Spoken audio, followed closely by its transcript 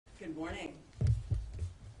Good morning.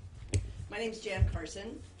 My name is Jan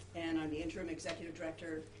Carson, and I'm the Interim Executive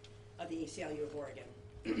Director of the ACLU of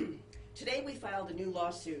Oregon. Today we filed a new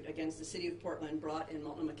lawsuit against the City of Portland brought in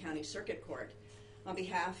Multnomah County Circuit Court on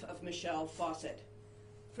behalf of Michelle Fawcett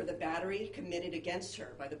for the battery committed against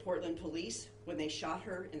her by the Portland police when they shot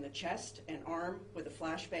her in the chest and arm with a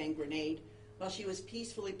flashbang grenade while she was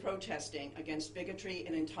peacefully protesting against bigotry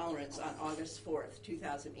and intolerance on August 4th,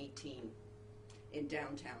 2018 in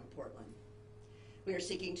downtown Portland. We are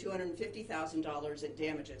seeking $250,000 in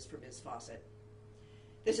damages for Ms. Fawcett.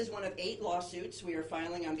 This is one of 8 lawsuits we are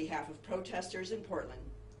filing on behalf of protesters in Portland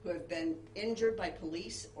who have been injured by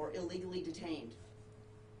police or illegally detained.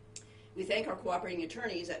 We thank our cooperating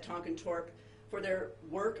attorneys at Tonkin Torp for their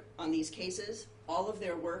work on these cases. All of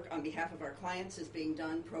their work on behalf of our clients is being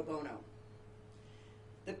done pro bono.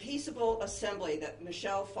 The peaceable assembly that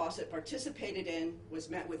Michelle Fawcett participated in was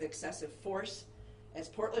met with excessive force as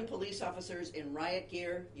Portland police officers in riot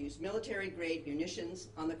gear used military-grade munitions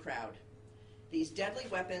on the crowd. These deadly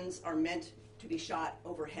weapons are meant to be shot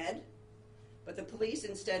overhead, but the police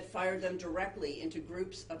instead fired them directly into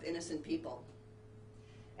groups of innocent people.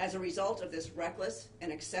 As a result of this reckless and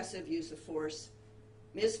excessive use of force,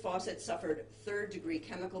 Ms. Fawcett suffered third-degree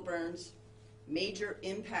chemical burns, major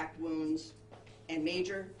impact wounds, and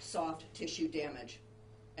major soft tissue damage,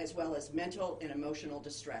 as well as mental and emotional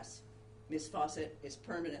distress. Ms. Fawcett is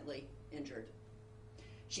permanently injured.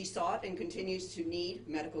 She sought and continues to need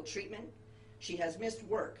medical treatment. She has missed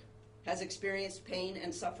work, has experienced pain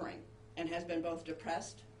and suffering, and has been both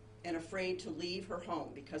depressed and afraid to leave her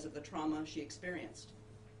home because of the trauma she experienced.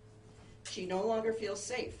 She no longer feels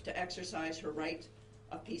safe to exercise her right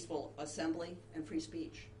of peaceful assembly and free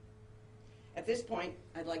speech. At this point,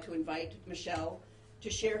 I'd like to invite Michelle to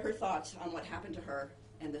share her thoughts on what happened to her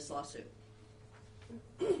and this lawsuit.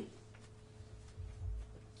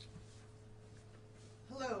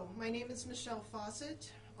 Hello, my name is Michelle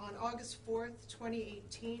Fawcett. On August 4th,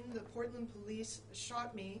 2018, the Portland police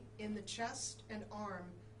shot me in the chest and arm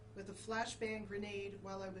with a flashbang grenade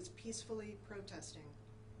while I was peacefully protesting.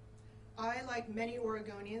 I, like many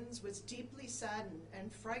Oregonians, was deeply saddened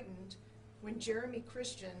and frightened when Jeremy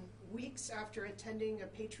Christian, weeks after attending a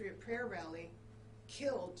Patriot Prayer rally,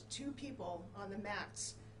 killed 2 people on the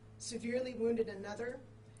mats, severely wounded another,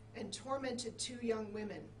 and tormented 2 young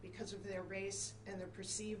women because of their race and their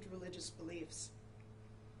perceived religious beliefs.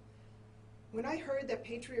 When I heard that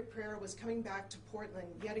Patriot Prayer was coming back to Portland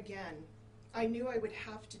yet again, I knew I would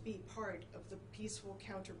have to be part of the peaceful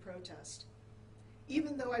counter-protest.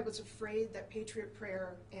 Even though I was afraid that Patriot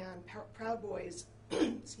Prayer and Proud Boys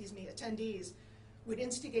attendees would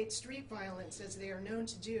instigate street violence as they are known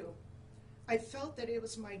to do, I felt that it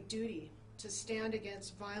was my duty to stand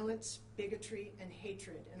against violence, bigotry, and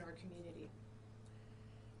hatred in our community.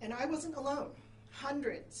 And I wasn't alone.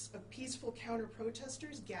 Hundreds of peaceful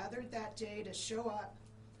counter-protesters gathered that day to show up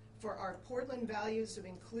for our Portland values of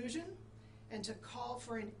inclusion and to call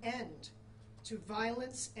for an end to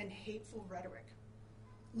violence and hateful rhetoric.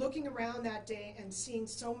 Looking around that day and seeing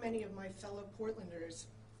so many of my fellow Portlanders,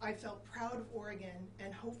 I felt proud of Oregon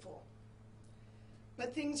and hopeful.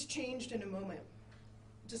 But things changed in a moment.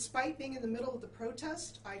 Despite being in the middle of the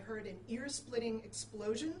protest, I heard an ear-splitting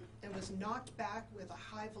explosion and was knocked back with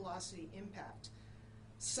a high-velocity impact.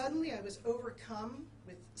 Suddenly, I was overcome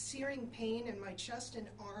with searing pain in my chest and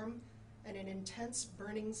arm and an intense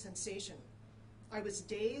burning sensation. I was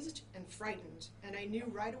dazed and frightened, and I knew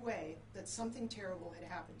right away that something terrible had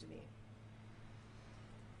happened to me.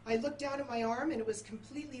 I looked down at my arm, and it was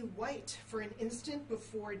completely white for an instant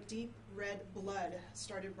before deep red blood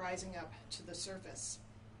started rising up to the surface.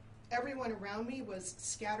 Everyone around me was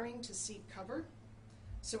scattering to seek cover,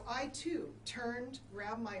 so I too turned,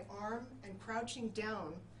 grabbed my arm, and crouching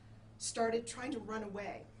down, started trying to run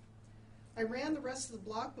away. I ran the rest of the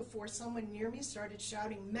block before someone near me started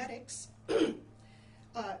shouting, "Medics!"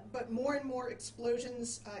 But more and more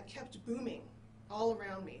explosions kept booming all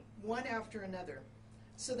around me, one after another.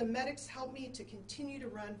 So the medics helped me to continue to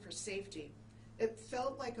run for safety. It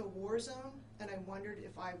felt like a war zone, and I wondered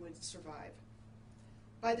if I would survive.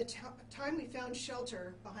 By the time we found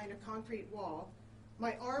shelter behind a concrete wall,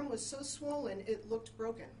 my arm was so swollen it looked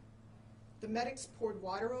broken. The medics poured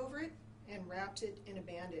water over it and wrapped it in a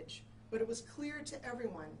bandage, but it was clear to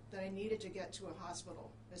everyone that I needed to get to a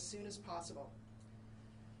hospital as soon as possible.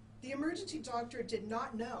 The emergency doctor did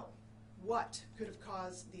not know what could have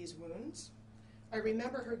caused these wounds. I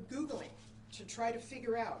remember her Googling to try to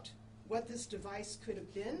figure out what this device could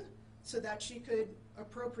have been so that she could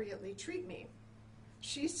appropriately treat me.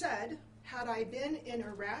 She said, had I been in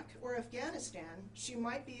Iraq or Afghanistan, she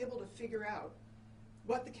might be able to figure out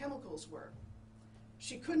what the chemicals were.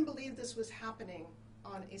 She couldn't believe this was happening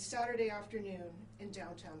on a Saturday afternoon in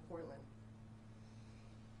downtown Portland.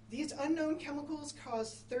 These unknown chemicals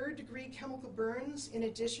cause third-degree chemical burns in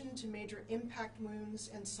addition to major impact wounds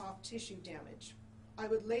and soft tissue damage. I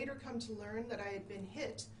would later come to learn that I had been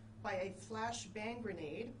hit by a flash bang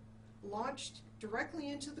grenade launched directly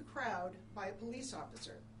into the crowd by a police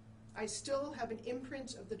officer. I still have an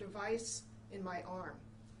imprint of the device in my arm.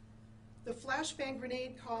 The flashbang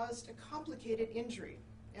grenade caused a complicated injury,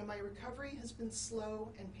 and my recovery has been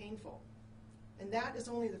slow and painful. And that is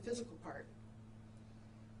only the physical part.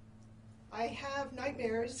 I have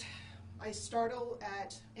nightmares. I startle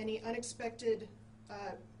at any unexpected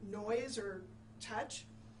noise or touch.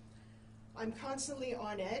 I'm constantly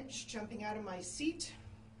on edge, jumping out of my seat.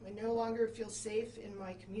 I no longer feel safe in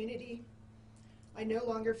my community. I no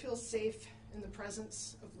longer feel safe in the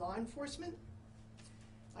presence of law enforcement.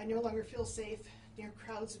 I no longer feel safe near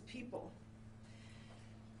crowds of people.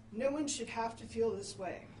 No one should have to feel this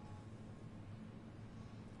way.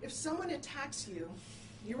 If someone attacks you,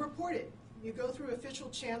 you report it. You go through official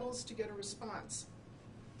channels to get a response.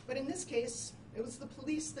 But in this case, it was the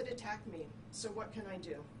police that attacked me, so what can I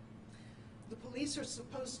do? The police are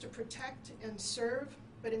supposed to protect and serve,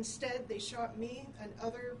 but instead they shot me and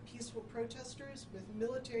other peaceful protesters with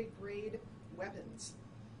military-grade weapons.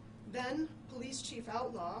 Then Police Chief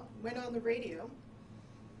Outlaw went on the radio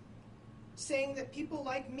saying that people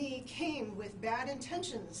like me came with bad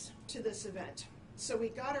intentions to this event. So we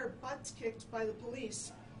got our butts kicked by the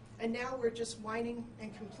police, and now we're just whining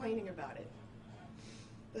and complaining about it.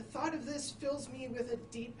 The thought of this fills me with a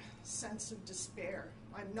deep sense of despair.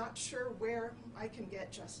 I'm not sure where I can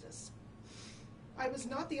get justice. I was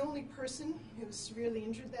not the only person who was severely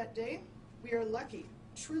injured that day. We are lucky,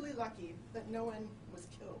 truly lucky, that no one was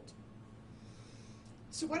killed.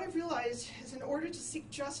 So what I've realized is in order to seek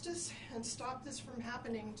justice and stop this from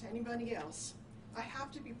happening to anybody else, I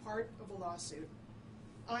have to be part of a lawsuit.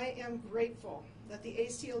 I am grateful that the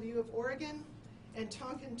ACLU of Oregon and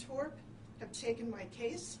Tonkin Torp have taken my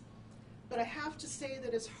case, but I have to say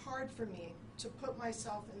that it's hard for me to put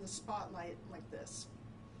myself in the spotlight like this.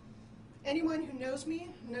 Anyone who knows me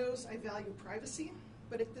knows I value privacy,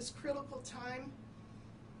 but at this critical time,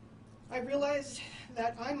 I realized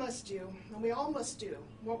that I must do, and we all must do,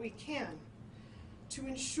 what we can to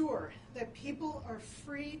ensure that people are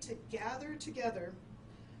free to gather together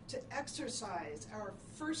to exercise our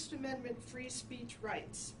First Amendment free speech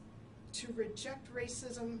rights, to reject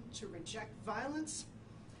racism, to reject violence,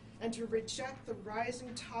 and to reject the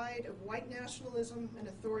rising tide of white nationalism and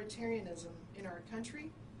authoritarianism in our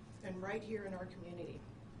country and right here in our community.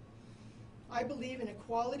 I believe in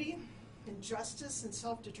equality, in justice and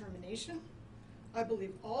self-determination. I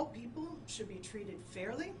believe all people should be treated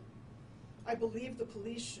fairly. I believe the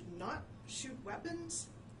police should not shoot weapons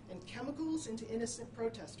and chemicals into innocent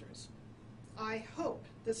protesters. I hope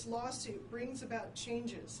this lawsuit brings about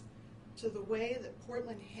changes to the way that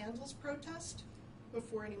Portland handles protest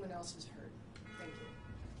before anyone else is heard. Thank you.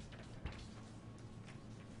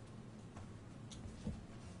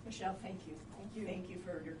 Michelle, thank you. Thank you. Thank you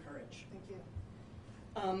for your courage. Thank you.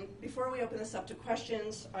 Before we open this up to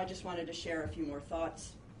questions, I just wanted to share a few more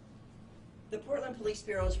thoughts. The Portland Police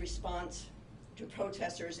Bureau's response to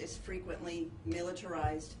protesters is frequently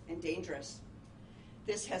militarized and dangerous.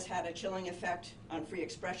 This has had a chilling effect on free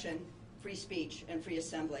expression, free speech, and free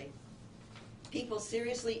assembly. People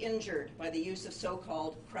seriously injured by the use of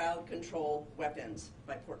so-called crowd control weapons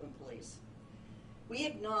by Portland police. We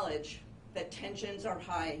acknowledge that tensions are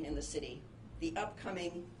high in the city. The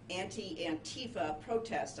upcoming anti-Antifa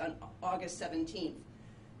protest on August 17th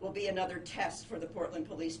will be another test for the Portland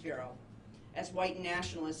Police Bureau as white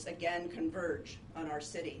nationalists again converge on our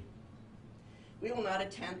city. We will not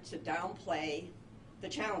attempt to downplay the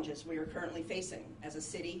challenges we are currently facing as a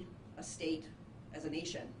city, a state, as a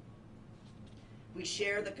nation. We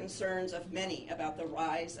share the concerns of many about the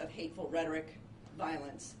rise of hateful rhetoric,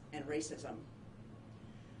 violence, and racism.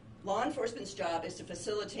 Law enforcement's job is to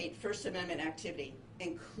facilitate First Amendment activity,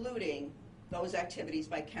 including those activities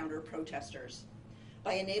by counter-protesters,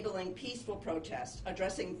 by enabling peaceful protest,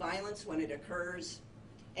 addressing violence when it occurs,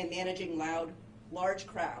 and managing large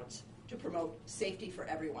crowds to promote safety for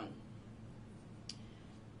everyone.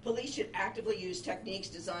 Police should actively use techniques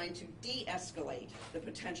designed to de-escalate the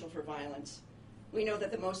potential for violence. We know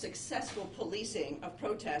that the most successful policing of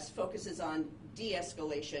protests focuses on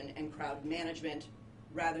de-escalation and crowd management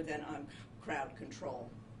rather than on crowd control.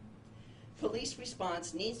 Police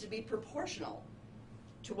response needs to be proportional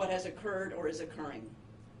to what has occurred or is occurring.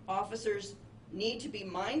 Officers need to be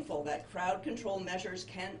mindful that crowd control measures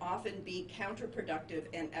can often be counterproductive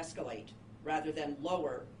and escalate, rather than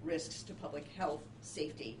lower risks to public health,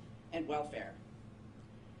 safety, and welfare.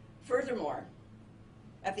 Furthermore,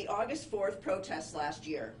 at the August 4th protests last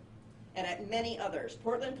year, and at many others,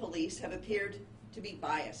 Portland police have appeared to be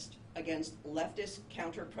biased against leftist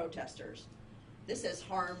counter-protesters. This has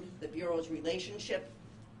harmed the Bureau's relationship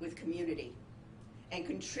with community and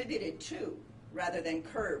contributed to, rather than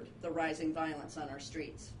curbed, the rising violence on our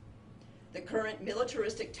streets. The current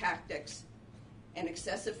militaristic tactics and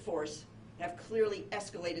excessive force have clearly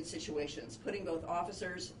escalated situations, putting both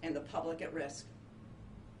officers and the public at risk.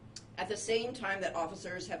 At the same time that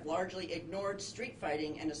officers have largely ignored street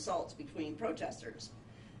fighting and assaults between protesters,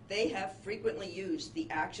 they have frequently used the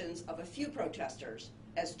actions of a few protesters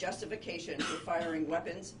as justification for firing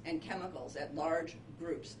weapons and chemicals at large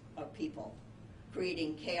groups of people,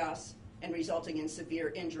 creating chaos and resulting in severe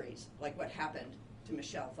injuries, like what happened to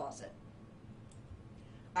Michelle Fawcett.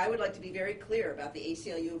 I would like to be very clear about the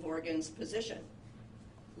ACLU of Oregon's position.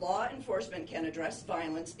 Law enforcement can address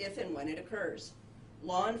violence if and when it occurs.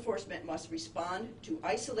 Law enforcement must respond to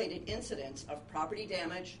isolated incidents of property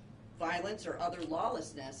damage, violence, or other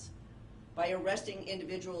lawlessness by arresting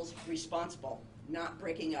individuals responsible, not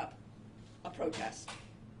breaking up a protest.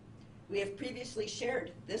 We have previously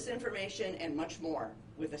shared this information and much more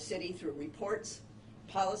with the city through reports,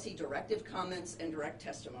 policy directive comments, and direct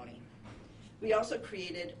testimony. We also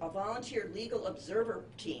created a volunteer legal observer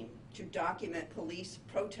team to document police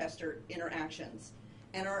protester interactions,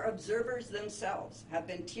 and our observers themselves have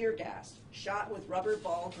been tear gassed, shot with rubber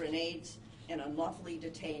ball grenades, and unlawfully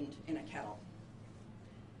detained in a kennel.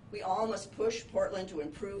 We all must push Portland to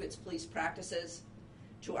improve its police practices.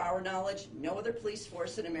 To our knowledge, no other police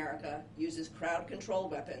force in America uses crowd control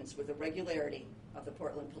weapons with the regularity of the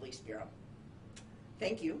Portland Police Bureau.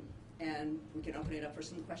 Thank you, and we can open it up for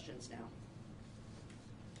some questions now.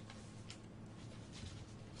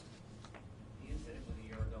 The incident was a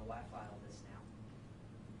year ago. Why file this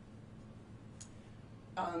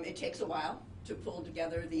now? It takes a while to pull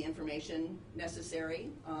together the information necessary.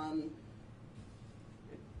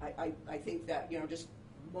 I think that, just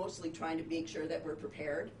mostly trying to make sure that we're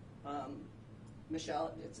prepared.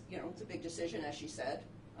 Michelle, it's a big decision, as she said.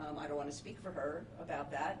 I don't want to speak for her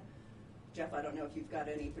about that. Jeff, I don't know if you've got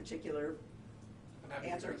any particular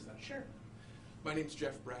answer. Sure. My name's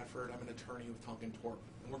Jeff Bradford. I'm an attorney with Tonkin Torp,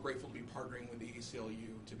 and we're grateful to be partnering with the ACLU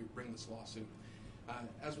to bring this lawsuit.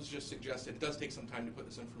 As was just suggested, it does take some time to put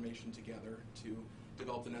this information together, to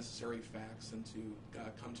develop the necessary facts, and to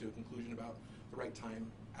come to a conclusion about the right time.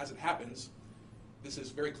 As it happens, this is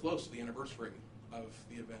very close to the anniversary of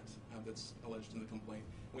the event that's alleged in the complaint.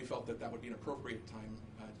 And we felt that that would be an appropriate time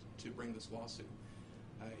to bring this lawsuit.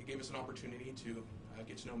 It gave us an opportunity to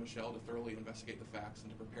get to know Michelle, to thoroughly investigate the facts,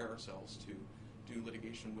 and to prepare ourselves to do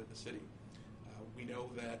litigation with the city. We know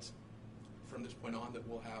that from this point on that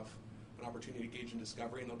we'll have an opportunity to engage in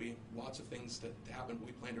discovery, and there'll be lots of things to happen, but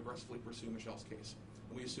we plan to aggressively pursue Michelle's case.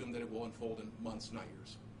 And we assume that it will unfold in months, not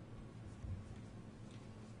years.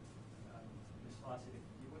 Ms. Fawcett, if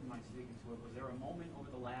you wouldn't mind speaking to it, was there a moment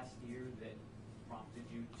over the last year that prompted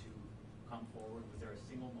you to come forward? Was there a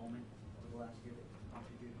single moment over the last year that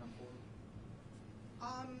prompted you to come forward?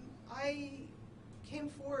 I came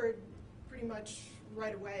forward pretty much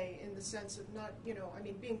right away, in the sense of not,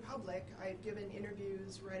 being public. I had given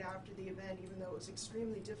interviews right after the event, even though it was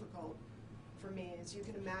extremely difficult for me. As you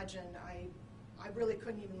can imagine, I really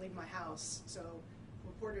couldn't even leave my house, so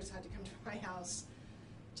reporters had to come to my house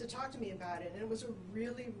to talk to me about it. And it was a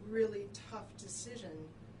really, really tough decision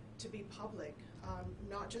to be public,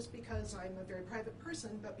 not just because I'm a very private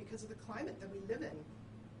person, but because of the climate that we live in.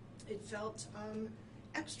 It felt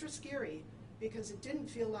extra scary, because it didn't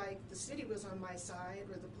feel like the city was on my side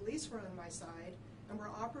or the police were on my side, and we're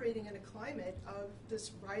operating in a climate of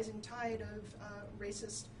this rising tide of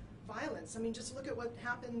racist violence. I mean, just look at what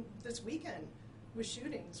happened this weekend with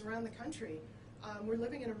shootings around the country. We're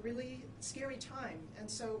living in a really scary time, and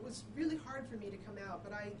so it was really hard for me to come out.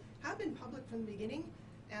 But I have been public from the beginning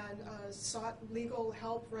and sought legal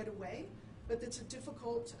help right away. But it's a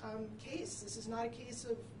difficult case. This is not a case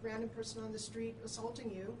of random person on the street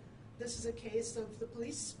assaulting you. This is a case of the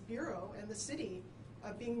police bureau and the city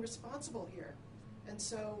being responsible here. And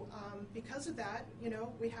so because of that,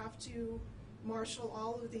 we have to marshal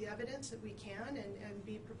all of the evidence that we can and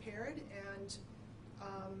be prepared. And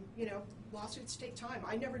lawsuits take time.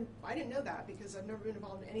 I didn't know that, because I've never been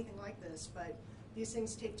involved in anything like this, but these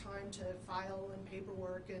things take time to file and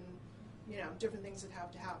paperwork and different things that have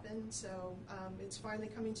to happen. So it's finally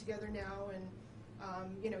coming together now,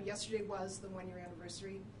 and yesterday was the 1-year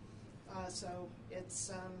anniversary So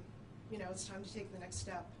it's, it's time to take the next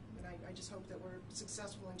step. And I just hope that we're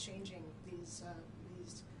successful in changing these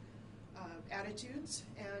attitudes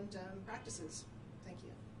and practices. Thank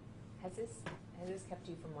you. Has this kept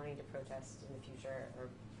you from wanting to protest in the future? Or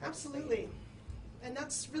Absolutely. And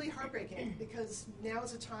that's really heartbreaking because now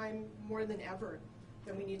is a time more than ever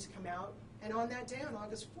that we need to come out. And on that day, on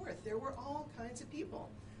August 4th, there were all kinds of people.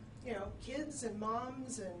 Kids and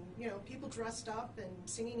moms and, people dressed up and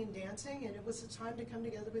singing and dancing, and it was a time to come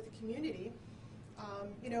together with the community.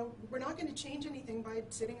 We're not going to change anything by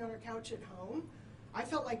sitting on our couch at home. I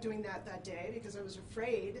felt like doing that day because I was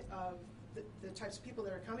afraid of the types of people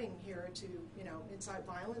that are coming here to, incite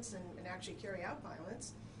violence and actually carry out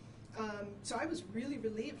violence. So I was really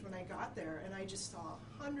relieved when I got there, and I just saw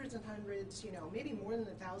hundreds and hundreds, maybe more than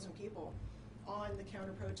 1,000 people on the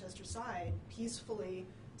counter-protester side peacefully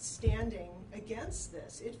standing against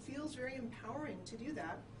this. It feels very empowering to do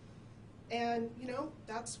that. And,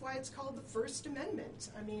 that's why it's called the First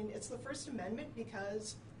Amendment. I mean, it's the First Amendment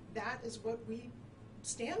because that is what we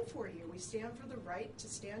stand for here. We stand for the right to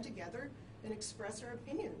stand together and express our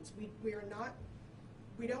opinions. We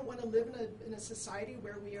don't want to live in a society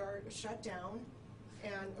where we are shut down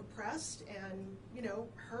and oppressed and,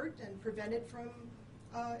 hurt and prevented from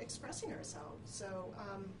expressing ourselves. So,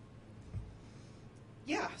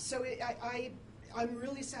 I'm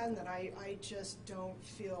really saddened that I just don't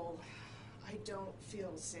feel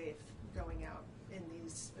safe going out in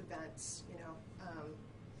these events,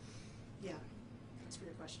 that's for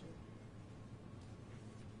your question.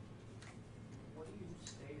 What do you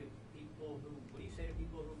say to people who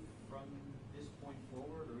from this point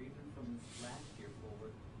forward, or even from last year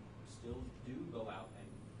forward, still do go out and,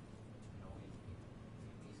 in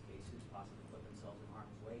these cases, possibly put themselves in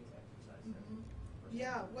harm's way to exercise their First Amendment?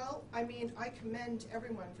 Yeah, well, I mean, I commend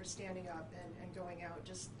everyone for standing up and going out,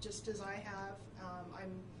 just as I have. I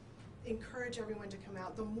encourage everyone to come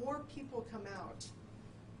out. The more people come out,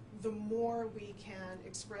 the more we can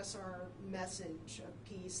express our message of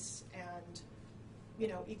peace and,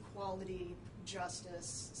 equality,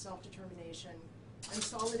 justice, self-determination, and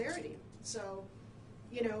solidarity. So,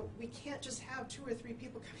 we can't just have 2 or 3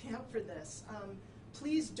 people coming out for this.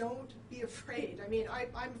 Please don't be afraid. I mean,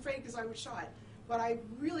 I'm afraid because I was shot, but I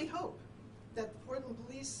really hope that the Portland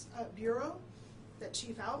Police Bureau, that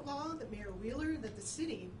Chief Outlaw, that Mayor Wheeler, that the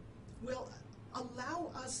city will allow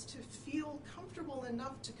us to feel comfortable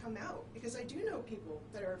enough to come out, because I do know people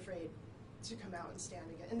that are afraid to come out and stand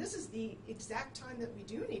again. And this is the exact time that we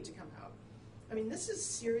do need to come out. I mean, this is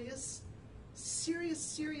serious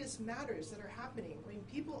matters that are happening. I mean,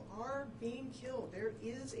 people are being killed. There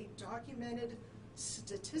is a documented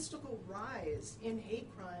statistical rise in hate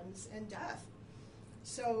crimes and death.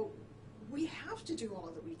 So we have to do all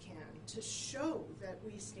that we can to show that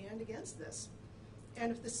we stand against this.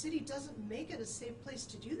 And if the city doesn't make it a safe place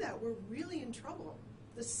to do that, we're really in trouble.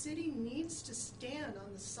 The city needs to stand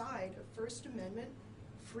on the side of First Amendment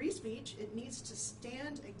free speech. It needs to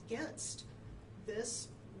stand against this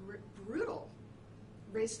brutal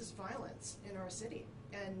racist violence in our city.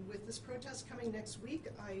 And with this protest coming next week,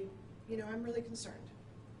 I'm really concerned.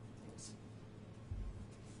 Thanks.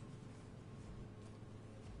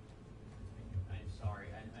 I'm sorry.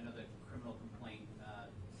 I know the criminal complaint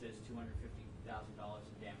says $250,000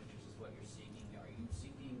 in damages is what you're seeking. Are you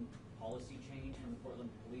seeking policy change in the Portland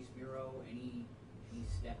Police Bureau? Any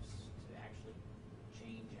steps to actually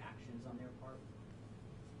change actions on their part?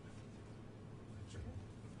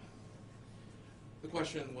 The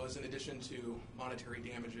question was, in addition to monetary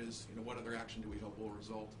damages, what other action do we hope will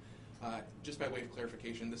result? Just by way of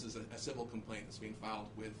clarification, this is a civil complaint that's being filed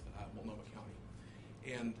with Multnomah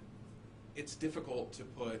County. And it's difficult to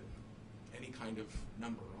put any kind of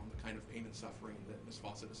number on the kind of pain and suffering that Ms.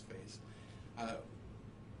 Fawcett has faced.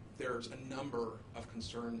 There's a number of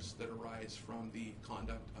concerns that arise from the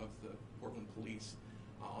conduct of the Portland Police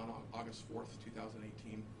on August 4th,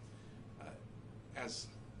 2018. As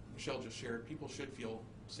Michelle just shared, people should feel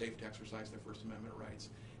safe to exercise their First Amendment rights,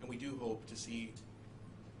 and we do hope to see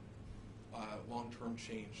long-term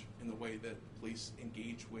change in the way that police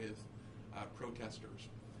engage with protesters.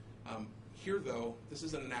 Here, though, this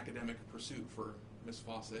isn't an academic pursuit for Ms.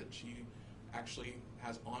 Fawcett. She actually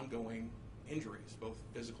has ongoing injuries, both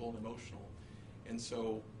physical and emotional, and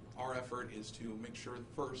so our effort is to make sure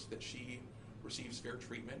first that she receives fair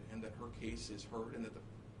treatment and that her case is heard and that the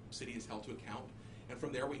city is held to account. And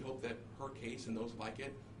from there, we hope that her case and those like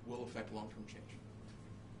it will affect long-term change.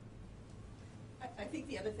 I think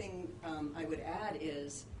the other thing I would add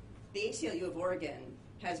is the ACLU of Oregon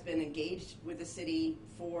has been engaged with the city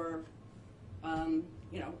for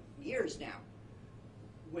years now.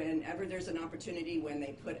 whenever there's an opportunity, when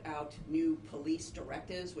they put out new police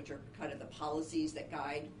directives, which are kind of the policies that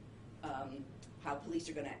guide how police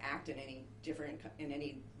are going to act in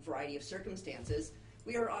any variety of circumstances,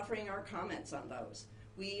 we are offering our comments on those.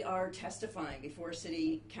 We are testifying before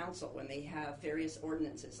City Council when they have various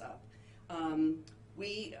ordinances up.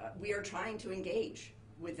 We are trying to engage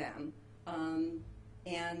with them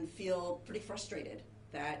and feel pretty frustrated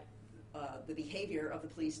that the behavior of the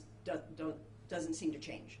police doesn't seem to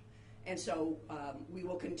change. And so we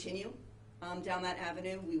will continue down that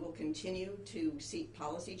avenue. We will continue to seek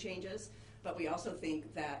policy changes, but we also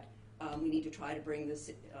think that we need to try to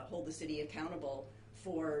hold the city accountable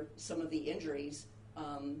for some of the injuries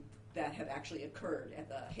that have actually occurred at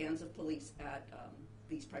the hands of police at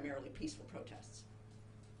these primarily peaceful protests.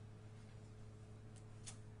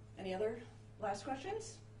 Any other last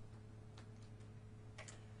questions?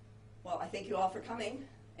 Well, I thank you all for coming,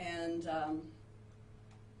 and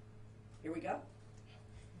here we go.